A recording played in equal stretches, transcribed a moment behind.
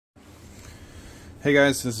Hey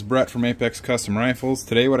guys, this is Brett from Apex Custom Rifles.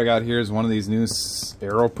 Today what I got here is one of these new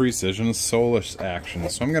Aero Precision Solus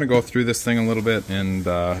actions. So I'm going to go through this thing a little bit and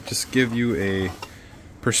just give you a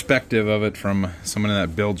perspective of it from someone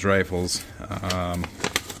that builds rifles.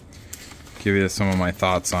 Give you some of my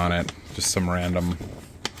thoughts on it, just some random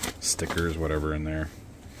stickers, whatever in there.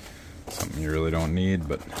 Something you really don't need,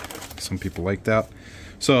 but some people like that.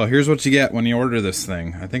 So here's what you get when you order this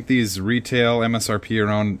thing. I think these retail MSRP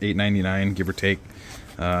around $8.99, give or take.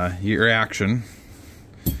 Your action,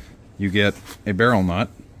 you get a barrel nut,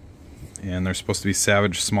 and they're supposed to be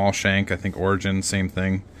Savage small shank. I think Origin, same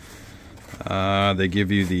thing. They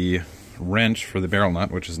give you the wrench for the barrel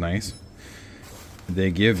nut, which is nice.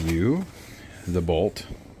 They give you the bolt,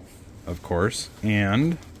 of course,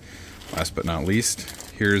 and last but not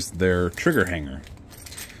least, here's their trigger hanger.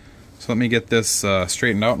 So let me get this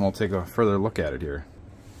straightened out and we'll take a further look at it here.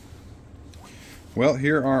 Well,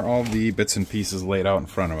 here are all the bits and pieces laid out in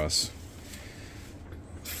front of us.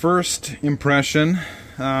 First impression,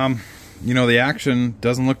 you know, the action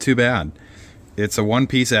doesn't look too bad. It's a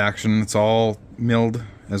one-piece action. It's all milled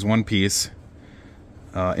as one piece.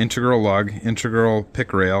 Integral lug, integral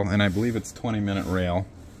pick rail, and I believe it's 20-minute rail.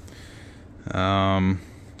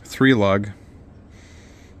 3 lug.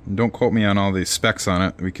 Don't quote me on all the specs on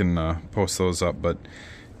it. We can post those up, but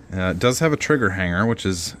it does have a trigger hanger, which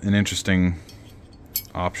is an interesting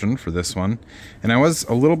option for this one. And I was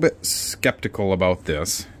a little bit skeptical about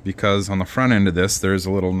this because on the front end of this there's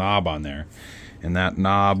a little knob on there, and that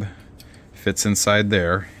knob fits inside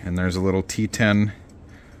there, and there's a little T10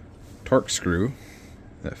 torque screw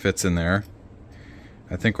that fits in there.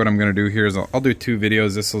 I think what I'm going to do here is I'll do 2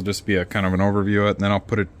 videos. This will just be a kind of an overview of it, and then I'll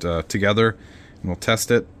put it together and we'll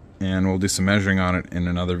test it, and we'll do some measuring on it in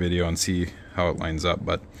another video and see how it lines up.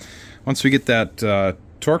 But once we get that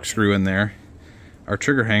torque screw in there, our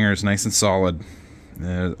trigger hanger is nice and solid.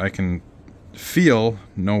 I can feel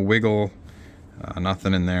no wiggle,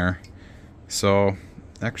 nothing in there. So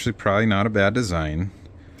actually probably not a bad design.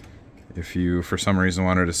 If you for some reason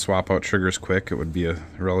wanted to swap out triggers quick, it would be a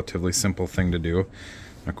relatively simple thing to do.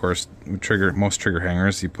 Of course, most trigger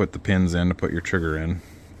hangers, you put the pins in to put your trigger in.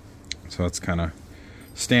 So that's kind of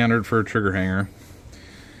standard for a trigger hanger.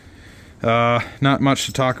 Not much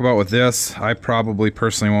to talk about with this. I probably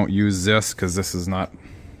personally won't use this because this is not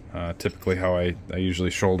typically how I usually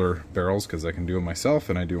shoulder barrels, because I can do them myself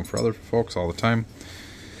and I do them for other folks all the time.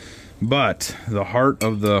 But the heart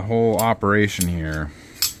of the whole operation here.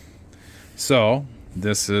 So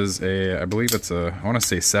this is I believe it's I want to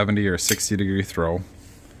say 70 or 60 degree throw.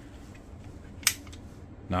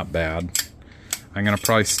 Not bad. I'm going to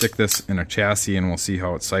probably stick this in a chassis and we'll see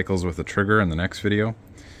how it cycles with the trigger in the next video.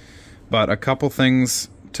 But a couple things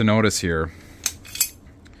to notice here.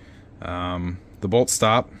 The bolt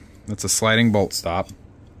stop, that's a sliding bolt stop.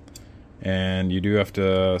 And you do have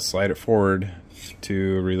to slide it forward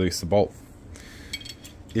to release the bolt.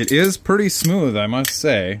 It is pretty smooth, I must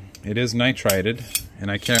say. It is nitrided,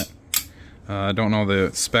 and I don't know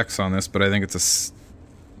the specs on this, but I think it's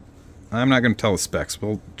I'm not going to tell the specs.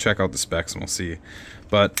 We'll check out the specs and we'll see.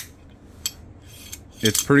 But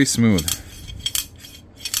it's pretty smooth.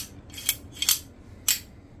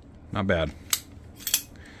 Not bad.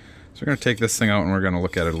 So we're going to take this thing out and we're going to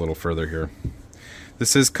look at it a little further here.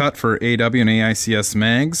 This is cut for AW and AICS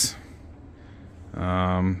mags.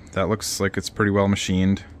 That looks like it's pretty well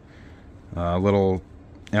machined. A little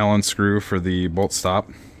Allen screw for the bolt stop.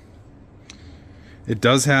 It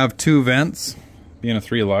does have 2 vents. Being a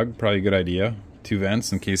 3 lug, probably a good idea. 2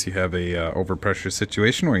 vents in case you have a overpressure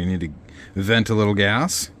situation where you need to vent a little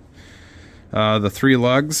gas. The 3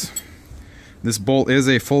 lugs. This bolt is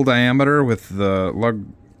a full diameter with the lug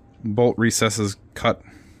bolt recesses cut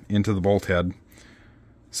into the bolt head.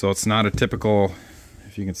 So it's not a typical,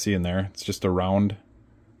 if you can see in there, it's just a round.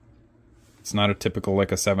 It's not a typical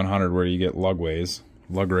like a 700 where you get lug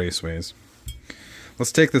raceways.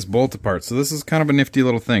 Let's take this bolt apart. So this is kind of a nifty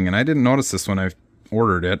little thing, and I didn't notice this when I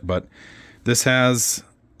ordered it, but this has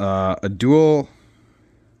a dual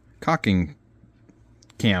cocking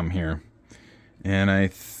cam here, and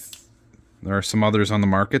there are some others on the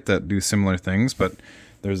market that do similar things, but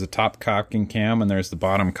there's a top cocking cam and there's the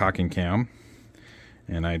bottom cocking cam,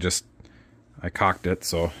 and I cocked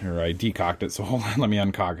it, or I decocked it, so hold on, let me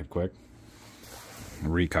uncock it quick.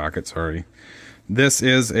 Recock it, sorry. This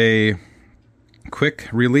is a quick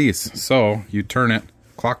release, so you turn it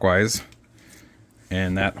clockwise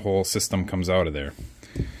and that whole system comes out of there.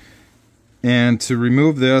 And to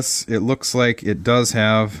remove this, it looks like it does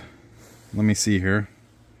have, let me see here,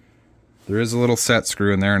 there is a little set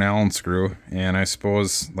screw in there, an Allen screw, and I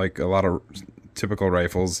suppose like a lot of typical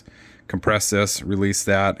rifles. Compress this, release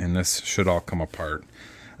that, and this should all come apart.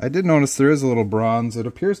 I did notice there is a little bronze. It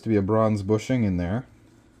appears to be a bronze bushing in there.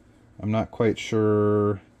 I'm not quite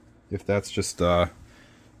sure if that's just a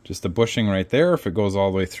bushing right there, or if it goes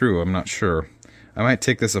all the way through. I'm not sure. I might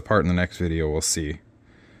take this apart in the next video, we'll see.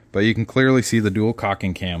 But you can clearly see the dual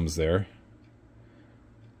cocking cams there.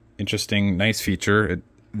 Interesting, nice feature.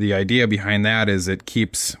 The idea behind that is it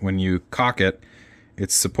keeps, when you cock it,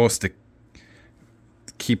 it's supposed to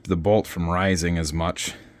keep the bolt from rising as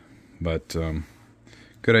much. But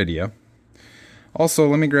good idea. Also,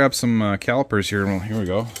 let me grab some calipers here. Well, here we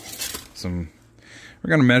go. We're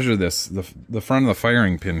going to measure this, the front of the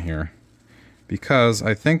firing pin here, because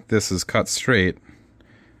I think this is cut straight,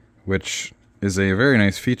 which is a very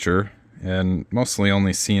nice feature and mostly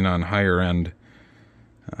only seen on higher end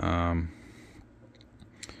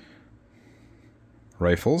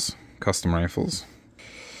rifles, custom rifles.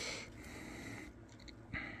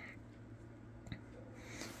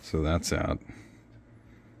 So that's at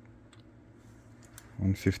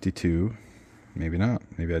 152. Maybe not.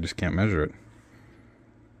 Maybe I just can't measure it.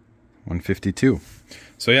 152.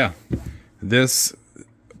 So yeah, this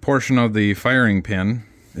portion of the firing pin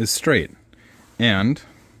is straight. And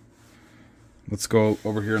let's go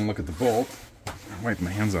over here and look at the bolt. I'll wipe my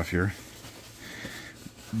hands off here.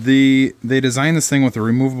 They designed this thing with a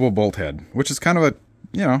removable bolt head, which is kind of a,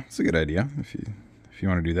 you know, it's a good idea if you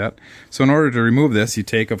want to do that. So in order to remove this, you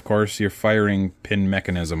take, of course, your firing pin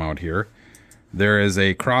mechanism out here. There is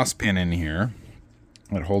a cross pin in here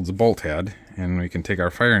that holds the bolt head, and we can take our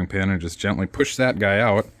firing pin and just gently push that guy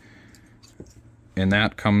out, and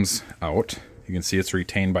that comes out. You can see it's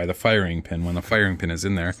retained by the firing pin when the firing pin is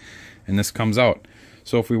in there, and this comes out.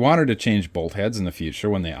 So if we wanted to change bolt heads in the future,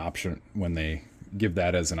 when they give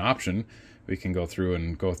that as an option, we can go through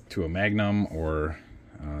and go to a Magnum, or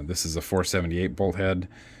this is a 478 bolt head,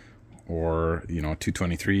 or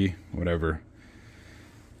 223, whatever.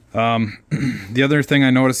 The other thing I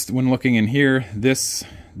noticed when looking in here,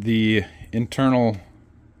 the internal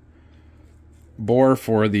bore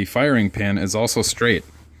for the firing pin is also straight.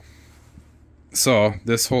 So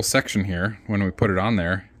this whole section here, when we put it on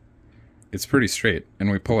there, it's pretty straight, and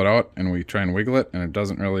we pull it out and we try and wiggle it, and it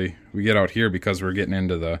doesn't really, we get out here because we're getting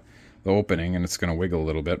into the opening and it's going to wiggle a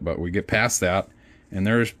little bit, but we get past that and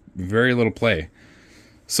there's very little play.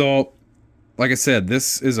 So like I said,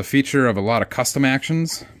 this is a feature of a lot of custom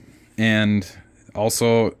actions, and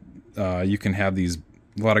also you can have these,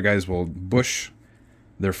 a lot of guys will bush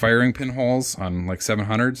their firing pin holes on like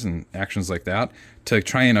 700s and actions like that to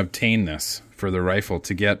try and obtain this for the rifle,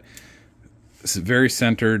 to get very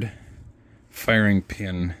centered firing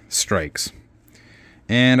pin strikes.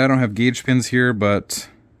 And I don't have gauge pins here, but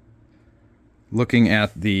looking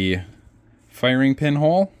at the firing pin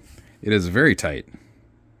hole, it is very tight.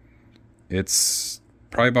 It's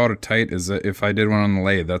probably about as tight as if I did one on the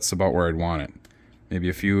lathe. That's about where I'd want it. Maybe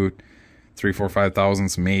a few 3, 4, 5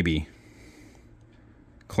 thousandths maybe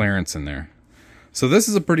clearance in there. So this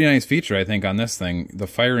is a pretty nice feature, I think, on this thing, the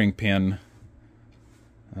firing pin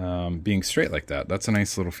being straight like that. That's a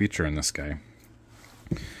nice little feature in this guy.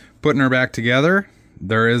 Putting her back together,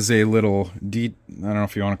 there is a little I don't know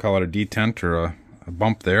if you want to call it a detent or a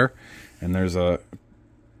bump there, and there's a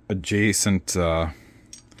adjacent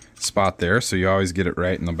spot there, so you always get it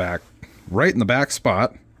right in the back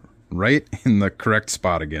spot, right in the correct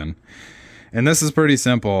spot again. And this is pretty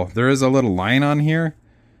simple. There is a little line on here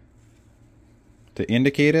to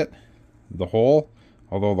indicate it, the hole,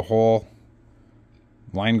 although the hole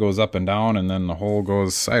line goes up and down, and then the hole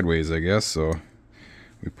goes sideways, I guess. So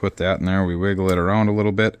we put that in there, we wiggle it around a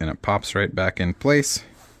little bit, and it pops right back in place.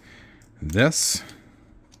 This,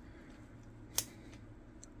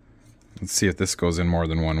 let's see if this goes in more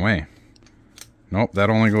than one way. Nope, that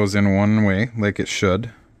only goes in one way, like it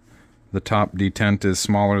should. The top detent is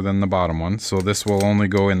smaller than the bottom one, so this will only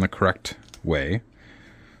go in the correct way.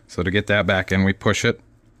 So to get that back in, we push it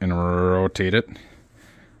and rotate it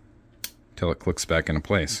till it clicks back into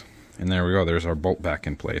place. And there we go, there's our bolt back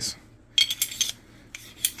in place.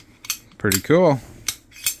 Pretty cool.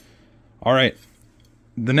 Alright,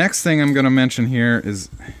 the next thing I'm going to mention here is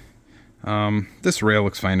this rail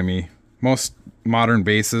looks fine to me. Most modern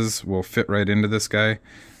bases will fit right into this guy.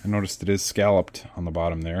 I noticed it is scalloped on the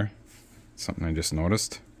bottom there. Something I just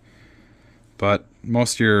noticed. But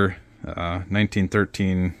most of your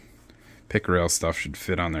 1913 pick rail stuff should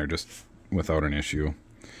fit on there just without an issue.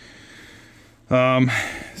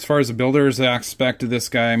 As far as the builder's aspect of this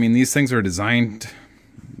guy, I mean, these things are designed,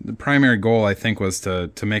 the primary goal I think was to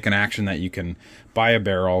make an action that you can buy a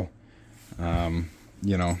barrel,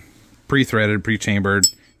 you know, pre-threaded, pre-chambered,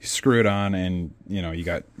 You screw it on and, you know, you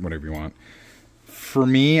got whatever you want. For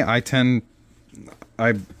me, like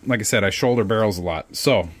I said, I shoulder barrels a lot.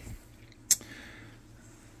 So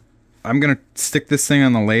I'm going to stick this thing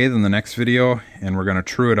on the lathe in the next video, and we're going to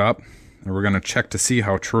true it up, and we're going to check to see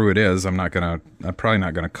how true it is. I'm probably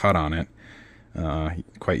not going to cut on it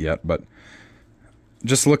quite yet, but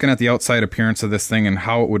just looking at the outside appearance of this thing and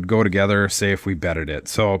how it would go together, say if we bedded it.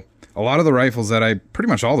 So a lot of the rifles that pretty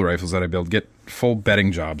much all the rifles that I build get full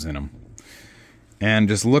bedding jobs in them. And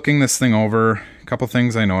just looking this thing over, a couple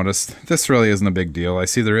things I noticed. This really isn't a big deal. I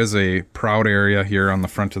see there is a proud area here on the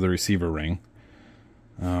front of the receiver ring.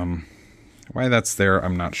 Why that's there,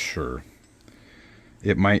 I'm not sure.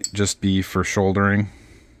 It might just be for shouldering.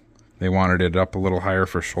 They wanted it up a little higher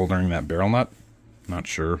for shouldering that barrel nut. Not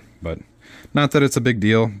sure, but not that it's a big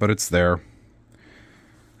deal, but it's there.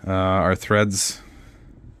 Our threads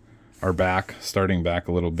are back, starting back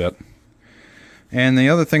a little bit. And the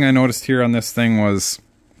other thing I noticed here on this thing was,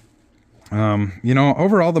 you know,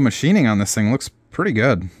 overall the machining on this thing looks pretty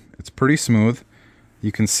good. It's pretty smooth.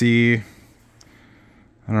 You can see, I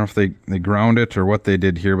don't know if they ground it or what they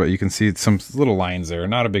did here, but you can see some little lines there.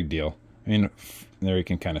 Not a big deal. I mean, there you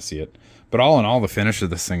can kind of see it. But all in all, the finish of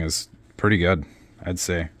this thing is pretty good, I'd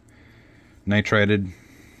say. Nitrided.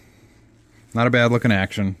 Not a bad looking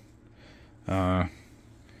action.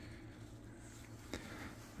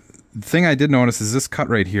 The thing I did notice is this cut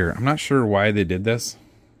right here. I'm not sure why they did this.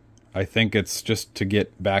 I think it's just to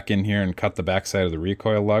get back in here and cut the backside of the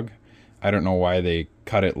recoil lug. I don't know why they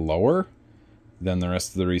cut it lower than the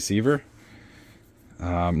rest of the receiver.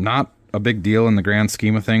 Not a big deal in the grand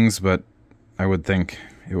scheme of things, but I would think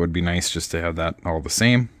it would be nice just to have that all the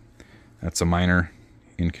same. That's a minor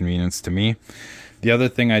inconvenience to me. The other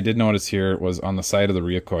thing I did notice here was on the side of the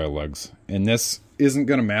recoil lugs. And this isn't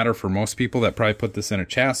going to matter for most people that probably put this in a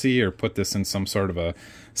chassis or put this in some sort of a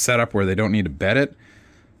setup where they don't need to bed it.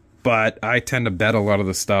 But I tend to bed a lot of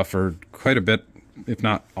the stuff, or quite a bit, if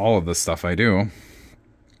not all of the stuff I do.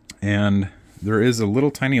 And there is a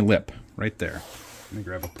little tiny lip right there. Let me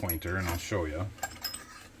grab a pointer and I'll show you.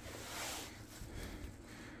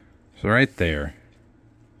 So right there,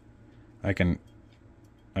 I can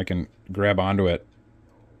grab onto it,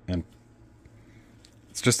 and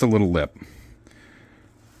it's just a little lip.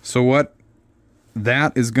 So what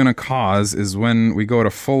that is going to cause is when we go to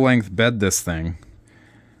full length bed this thing,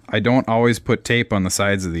 I don't always put tape on the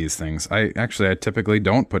sides of these things. I typically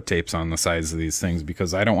don't put tapes on the sides of these things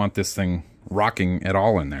because I don't want this thing rocking at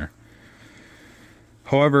all in there.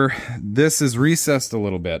 However, this is recessed a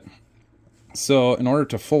little bit. So in order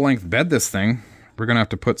to full length bed this thing, we're going to have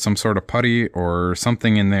to put some sort of putty or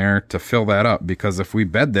something in there to fill that up, because if we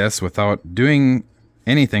bed this without doing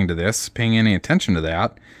anything to this, paying any attention to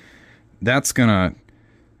that, that's going to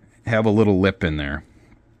have a little lip in there.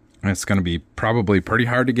 And it's going to be probably pretty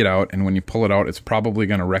hard to get out, and when you pull it out, it's probably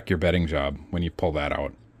going to wreck your bedding job when you pull that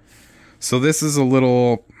out. So this is a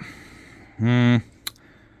little, I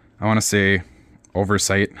want to say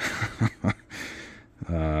oversight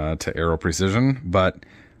to Aero Precision, but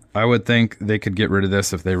I would think they could get rid of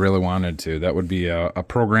this if they really wanted to. That would be a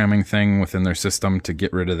programming thing within their system to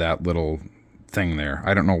get rid of that little thing there.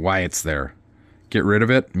 I don't know why it's there. Get rid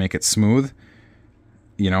of it, make it smooth.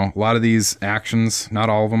 You know, a lot of these actions, not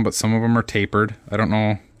all of them, but some of them are tapered. I don't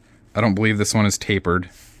know. I don't believe this one is tapered,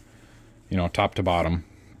 you know, top to bottom.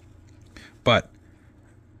 But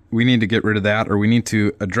we need to get rid of that, or we need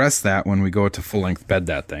to address that when we go to full length bed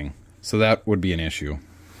that thing. So that would be an issue.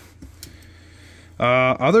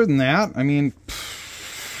 Other than that, I mean,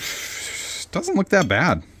 doesn't look that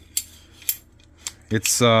bad.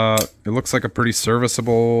 It's it looks like a pretty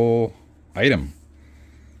serviceable item.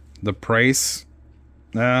 The price,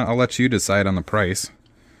 I'll let you decide on the price.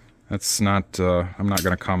 That's not, I'm not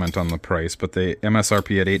going to comment on the price, but the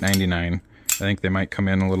MSRP at $8.99. I think they might come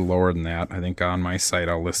in a little lower than that. I think on my site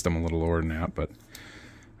I'll list them a little lower than that, but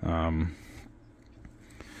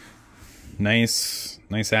nice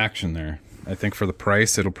action there. I think for the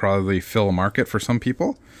price it'll probably fill a market for some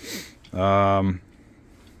people. And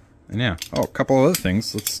yeah, oh, a couple other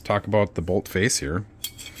things. Let's talk about the bolt face here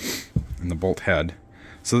and the bolt head.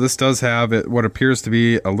 So this does have what appears to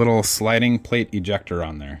be a little sliding plate ejector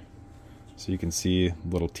on there. So you can see a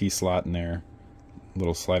little T-slot in there,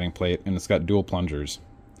 little sliding plate, and it's got dual plungers,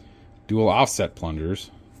 dual offset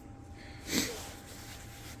plungers.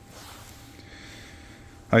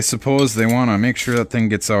 I suppose they want to make sure that thing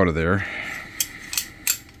gets out of there.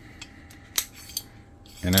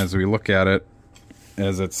 And as we look at it,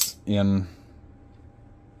 as it's in,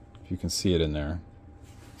 if you can see it in there,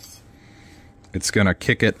 it's going to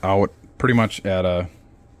kick it out pretty much at a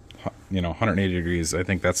you know, 180 degrees. I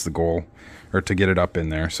think that's the goal, or to get it up in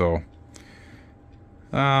there. So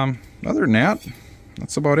other than that,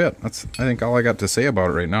 that's about it. That's, I think, all I got to say about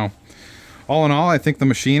it right now. All in all, I think the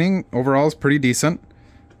machining overall is pretty decent.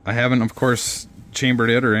 I haven't, of course, chambered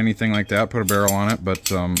it or anything like that, put a barrel on it,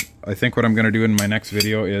 but I think what I'm going to do in my next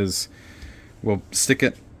video is we'll stick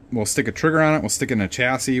a trigger on it, we'll stick it in a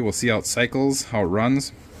chassis, we'll see how it cycles, how it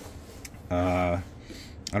runs. I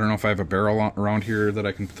don't know if I have a barrel around here that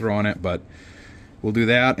I can throw on it, but we'll do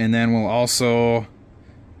that, and then we'll also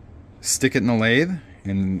stick it in the lathe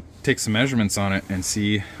and take some measurements on it and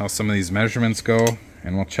see how some of these measurements go.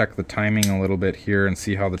 And we'll check the timing a little bit here and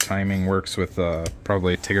see how the timing works with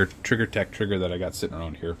probably a Trigger Tech trigger that I got sitting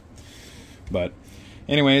around here. But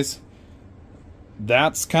anyways,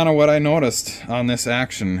 that's kind of what I noticed on this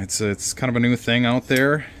action. It's kind of a new thing out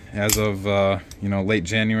there as of you know, late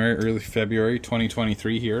January, early February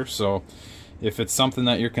 2023 here. So if it's something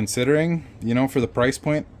that you're considering, you know, for the price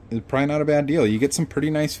point, it's probably not a bad deal. You get some pretty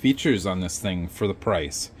nice features on this thing for the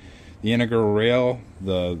price. The integral rail,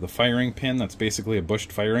 the firing pin, that's basically a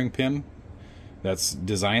bushed firing pin that's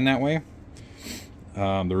designed that way.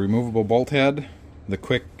 The removable bolt head, the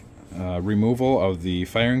quick removal of the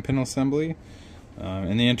firing pin assembly,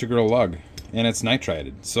 and the integral lug, and it's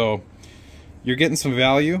nitrided. So you're getting some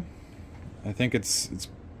value. I think it's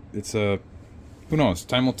a, who knows,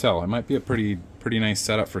 time will tell. It might be a pretty nice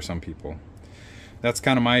setup for some people. That's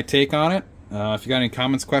kind of my take on it. If you got any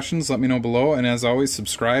comments, questions, let me know below. And as always,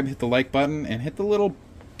 subscribe, hit the like button, and hit the little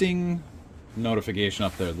ding notification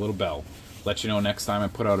up there, the little bell. Let you know next time I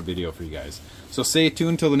put out a video for you guys. So stay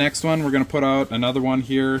tuned till the next one. We're going to put out another one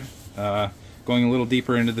here, going a little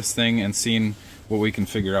deeper into this thing and seeing what we can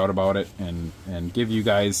figure out about it, and give you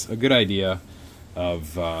guys a good idea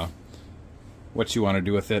of what you want to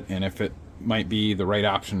do with it and if it might be the right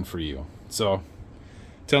option for you. So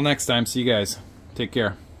till next time, see you guys. Take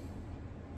care.